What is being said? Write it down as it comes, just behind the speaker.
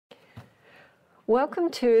Welcome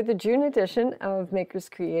to the June edition of Makers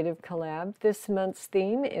Creative Collab. This month's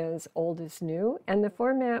theme is Old is New, and the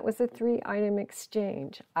format was a 3-item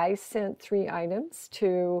exchange. I sent 3 items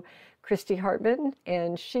to Christy Hartman,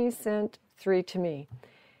 and she sent 3 to me.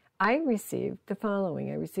 I received the following.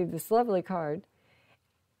 I received this lovely card,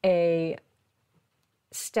 a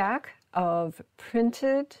stack of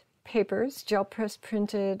printed papers, gel press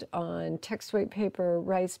printed on text weight paper,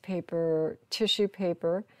 rice paper, tissue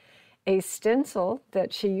paper, a stencil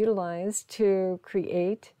that she utilized to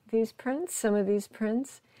create these prints, some of these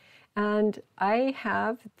prints, and I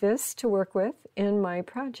have this to work with in my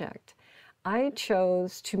project. I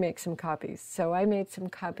chose to make some copies, so I made some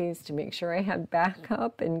copies to make sure I had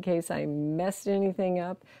backup in case I messed anything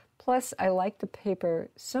up. Plus, I like the paper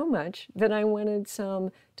so much that I wanted some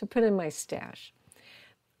to put in my stash.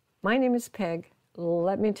 My name is Peg.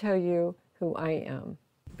 Let me tell you who I am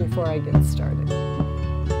before I get started.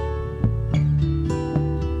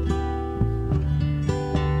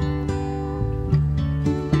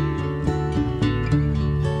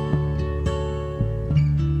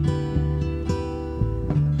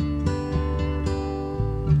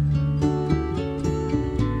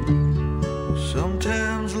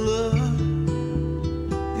 Sometimes love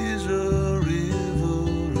is a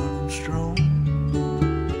river running strong,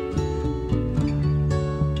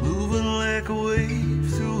 moving like a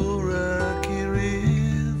wave through a rocky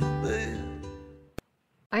riverbed.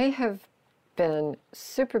 I have been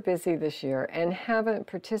super busy this year and haven't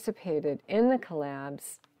participated in the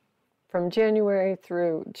collabs from January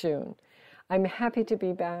through June. I'm happy to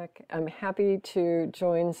be back. I'm happy to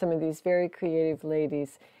join some of these very creative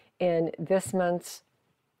ladies in this month's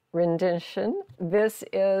rendition. This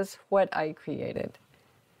is what I created.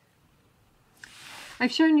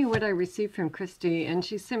 I've shown you what I received from Christy, and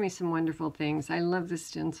she sent me some wonderful things. I love the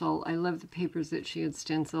stencil. I love the papers that she had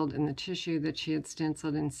stenciled and the tissue that she had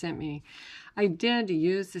stenciled and sent me. I did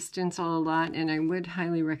use the stencil a lot, and I would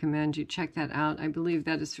highly recommend you check that out. I believe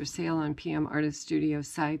that is for sale on PM Artist Studio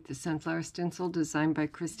site, the Sunflower Stencil designed by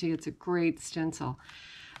Christy. It's a great stencil.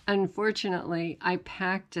 Unfortunately, I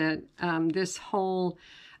packed it. This whole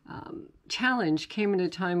challenge came at a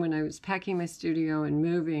time when I was packing my studio and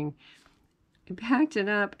moving. I packed it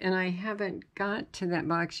up, and I haven't got to that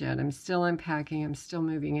box yet. I'm still unpacking. I'm still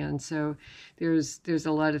moving in, so there's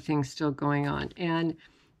a lot of things still going on. And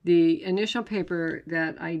the initial paper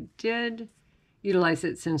that I did utilize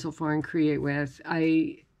that stencil for and create with,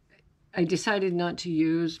 I decided not to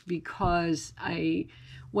use because I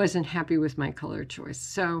wasn't happy with my color choice.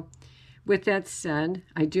 So with that said,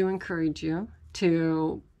 I do encourage you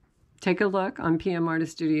to take a look on PM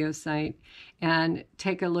Artist Studio site and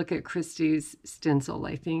take a look at Christy's stencil.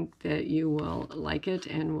 I think that you will like it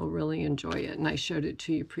and will really enjoy it, and I showed it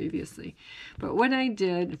to you previously. But what I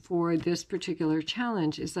did for this particular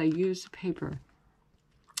challenge is I used paper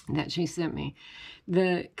that she sent me.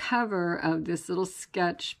 The cover of this little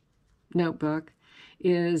sketch notebook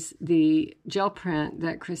is the gel print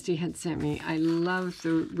that Christy had sent me. I love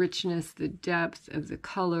the richness, the depth of the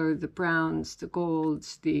color, the browns, the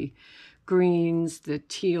golds, the greens, the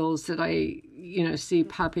teals that I see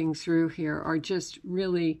popping through here are just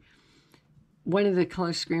really one of the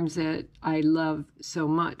color schemes that I love so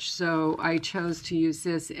much. So I chose to use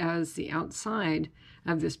this as the outside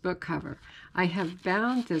of this book cover. I have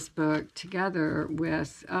bound this book together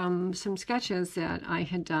with some sketches that I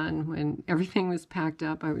had done when everything was packed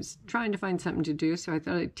up. I was trying to find something to do, so I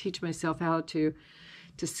thought I'd teach myself how to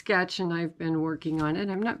sketch, and I've been working on it.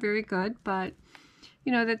 I'm not very good, but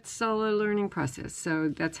that's all a learning process. So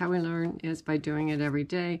that's how we learn, is by doing it every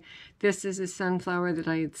day. This is a sunflower that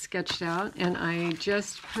I had sketched out, and I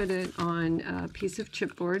just put it on a piece of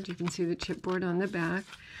chipboard. You can see the chipboard on the back.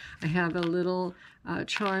 I have a little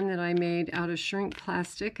charm that I made out of shrink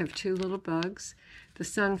plastic of 2 little bugs. The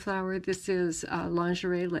sunflower, this is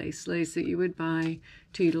lingerie lace that you would buy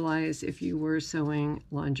to utilize if you were sewing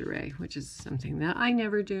lingerie, which is something that I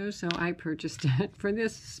never do, so I purchased it for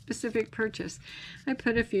this specific purchase. I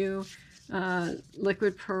put a few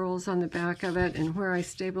liquid pearls on the back of it, and where I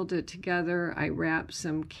stapled it together, I wrapped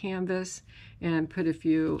some canvas and put a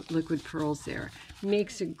few liquid pearls there.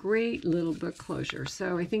 Makes a great little book closure.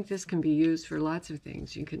 So I think this can be used for lots of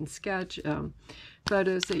things. You can sketch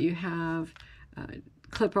photos that you have,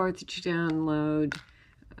 clip art that you download,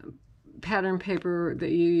 pattern paper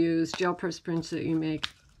that you use, gel press prints that you make.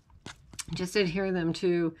 Just adhere them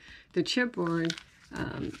to the chipboard,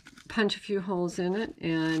 punch a few holes in it,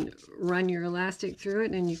 and run your elastic through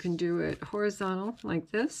it, and you can do it horizontal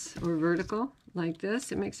like this or vertical like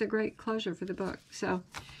this. It makes a great closure for the book. So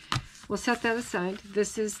we'll set that aside.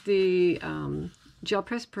 This is the gel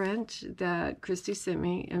press print that Christy sent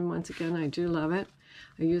me, and once again, I do love it.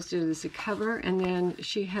 I used it as a cover, and then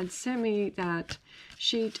she had sent me that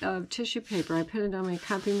sheet of tissue paper. I put it on my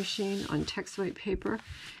copy machine on text white paper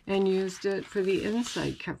and used it for the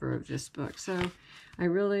inside cover of this book. So I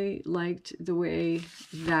really liked the way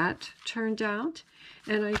that turned out,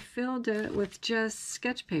 and I filled it with just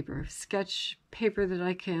sketch paper that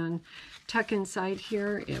I can tuck inside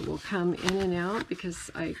here. It will come in and out because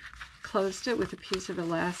I closed it with a piece of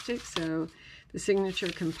elastic, so the signature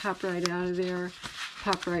can pop right out of there,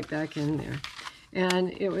 pop right back in there.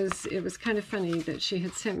 And it was kind of funny that she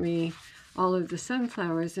had sent me all of the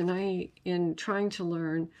sunflowers, and in trying to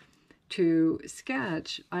learn to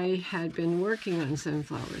sketch, I had been working on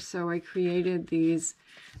sunflowers. So I created these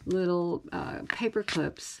little paper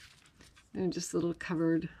clips, and just little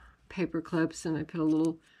covered paper clips, and I put a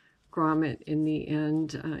little grommet in the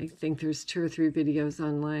end. I think there's 2 or 3 videos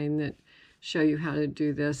online that show you how to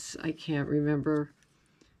do this. I can't remember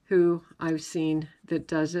who I've seen that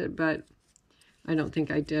does it, but I don't think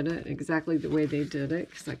I did it exactly the way they did it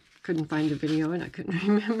because I couldn't find the video and I couldn't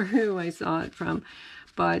remember who I saw it from.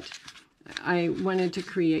 But I wanted to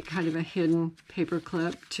create kind of a hidden paper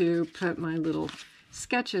clip to put my little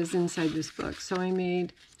sketches inside this book. So I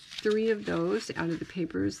made 3 of those out of the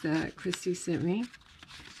papers that Christy sent me.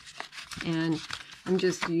 And I'm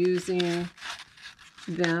just using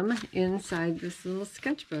them inside this little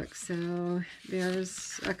sketchbook. So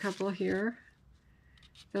there's a couple here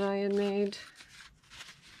that I had made,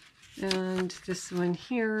 and this one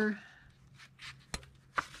here,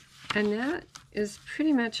 and that is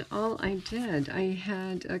pretty much all I did. I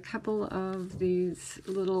had a couple of these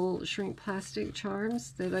little shrink plastic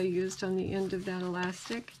charms that I used on the end of that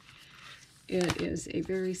elastic. It is a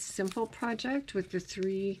very simple project with the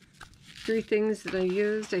three things that I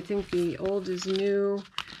used. I think the old is new.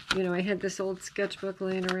 You know, I had this old sketchbook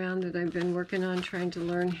laying around that I've been working on trying to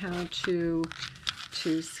learn how to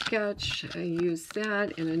sketch. I used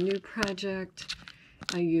that in a new project.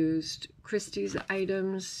 I used Christy's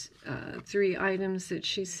items, 3 items that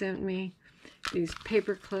she sent me. These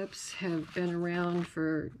paper clips have been around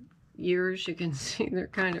for years. You can see they're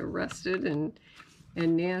kind of rusted and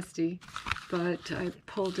nasty, but I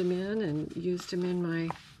pulled them in and used them in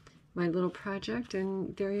my little project,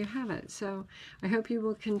 and there you have it. So I hope you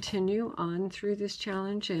will continue on through this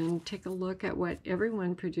challenge and take a look at what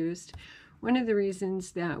everyone produced. One of the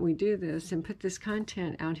reasons that we do this and put this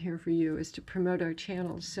content out here for you is to promote our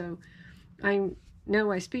channels. So I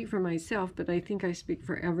know I speak for myself, but I think I speak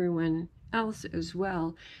for everyone else as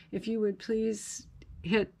well. If you would please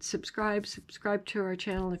hit subscribe to our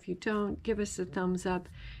channel. If you don't, give us a thumbs up.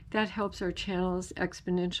 That helps our channels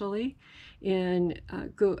exponentially in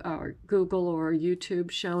Google or YouTube,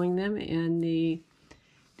 showing them in the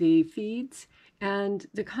feeds. And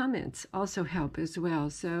the comments also help as well.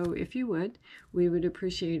 So if you would, we would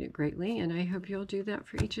appreciate it greatly. And I hope you'll do that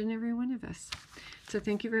for each and every one of us. So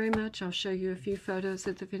thank you very much. I'll show you a few photos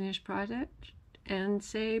of the finished product and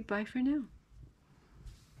say bye for now.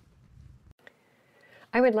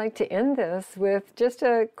 I would like to end this with just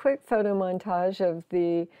a quick photo montage of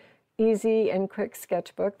the easy and quick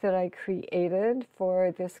sketchbook that I created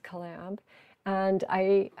for this collab. And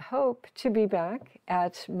I hope to be back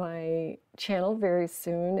at my channel very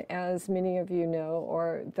soon. As many of you know,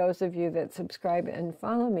 or those of you that subscribe and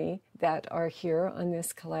follow me that are here on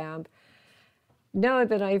this collab, know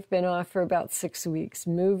that I've been off for about 6 weeks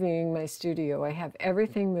moving my studio. I have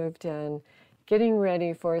everything moved in, getting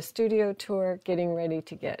ready for a studio tour, getting ready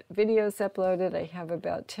to get videos uploaded. I have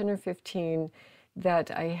about 10 or 15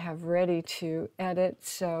 that I have ready to edit.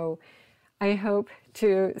 So I hope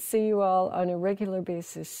to see you all on a regular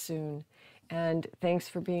basis soon. And thanks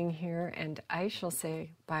for being here, and I shall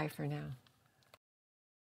say bye for now.